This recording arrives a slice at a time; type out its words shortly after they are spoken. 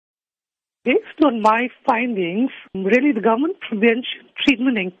Based on my findings, really the government prevention,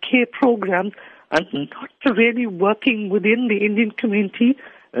 treatment and care programs are not really working within the Indian community,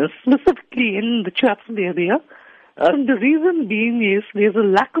 specifically in the Chatsworth area. The reason being is there's a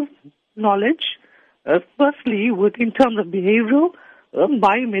lack of knowledge, firstly, in terms of behavioral,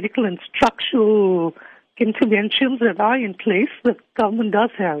 biomedical and structural interventions that are in place that government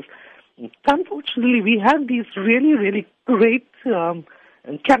does have. Unfortunately, we have these really, really great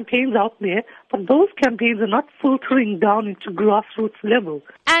campaigns out there, but those campaigns are not filtering down into grassroots level.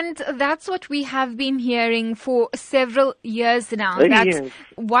 And that's what we have been hearing for several years now. That's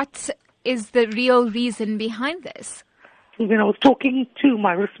what is the real reason behind this? When I was talking to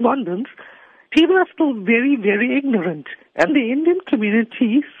my respondents, people are still very, very ignorant. And the Indian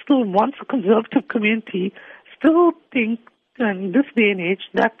community, still once a conservative community, still think in this day and age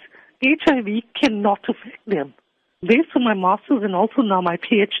that HIV cannot affect them. Based on my master's and also now my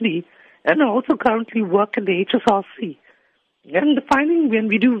PhD, and I also currently work at the HSRC. And the finding when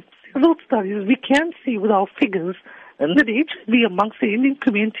we do several studies, we can see with our figures that HIV amongst the Indian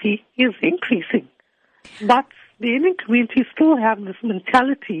community is increasing. But the Indian community still have this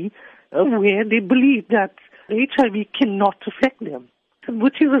mentality where they believe that HIV cannot affect them,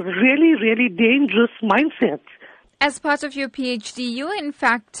 which is a really, really dangerous mindset. As part of your PhD, you in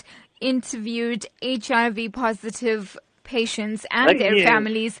fact interviewed HIV-positive patients and their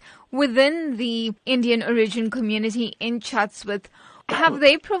families within the Indian origin community in Chatsworth. Have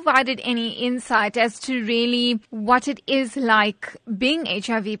they provided any insight as to really what it is like being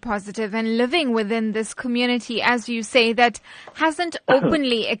HIV positive and living within this community, as you say, that hasn't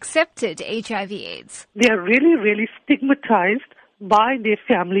openly accepted HIV/AIDS? They are really, really stigmatized by their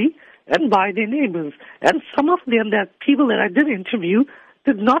family and by their neighbors. And some of them, that people that I did interview,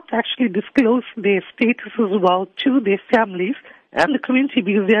 did not actually disclose their status as well to their families and the community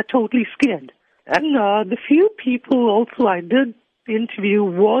because they are totally scared. And the few people also I did interview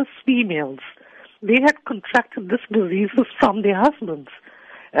was females. They had contracted this diseases from their husbands.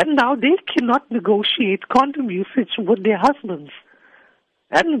 And now they cannot negotiate condom usage with their husbands.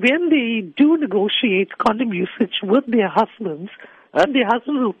 And when they do negotiate condom usage with their husbands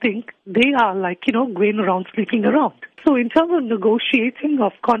will think they are going around sleeping around. So in terms of negotiating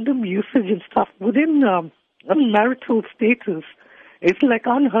of condom usage and stuff within marital status, it's like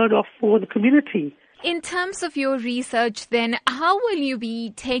unheard of for the community. In terms of your research then, how will you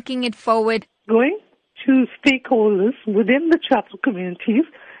be taking it forward? Going to stakeholders within the Chatsworth communities,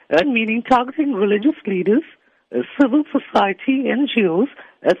 meaning targeting religious leaders, civil society, NGOs,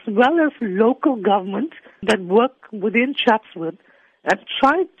 as well as local government that work within Chatsworth, and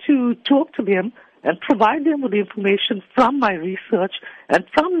try to talk to them and provide them with information from my research, and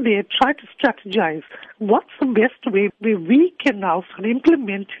from there try to strategize what's the best way where we can now start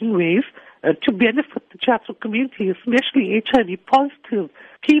implementing ways to benefit the Chatsworth community, especially HIV positive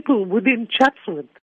people within Chatsworth.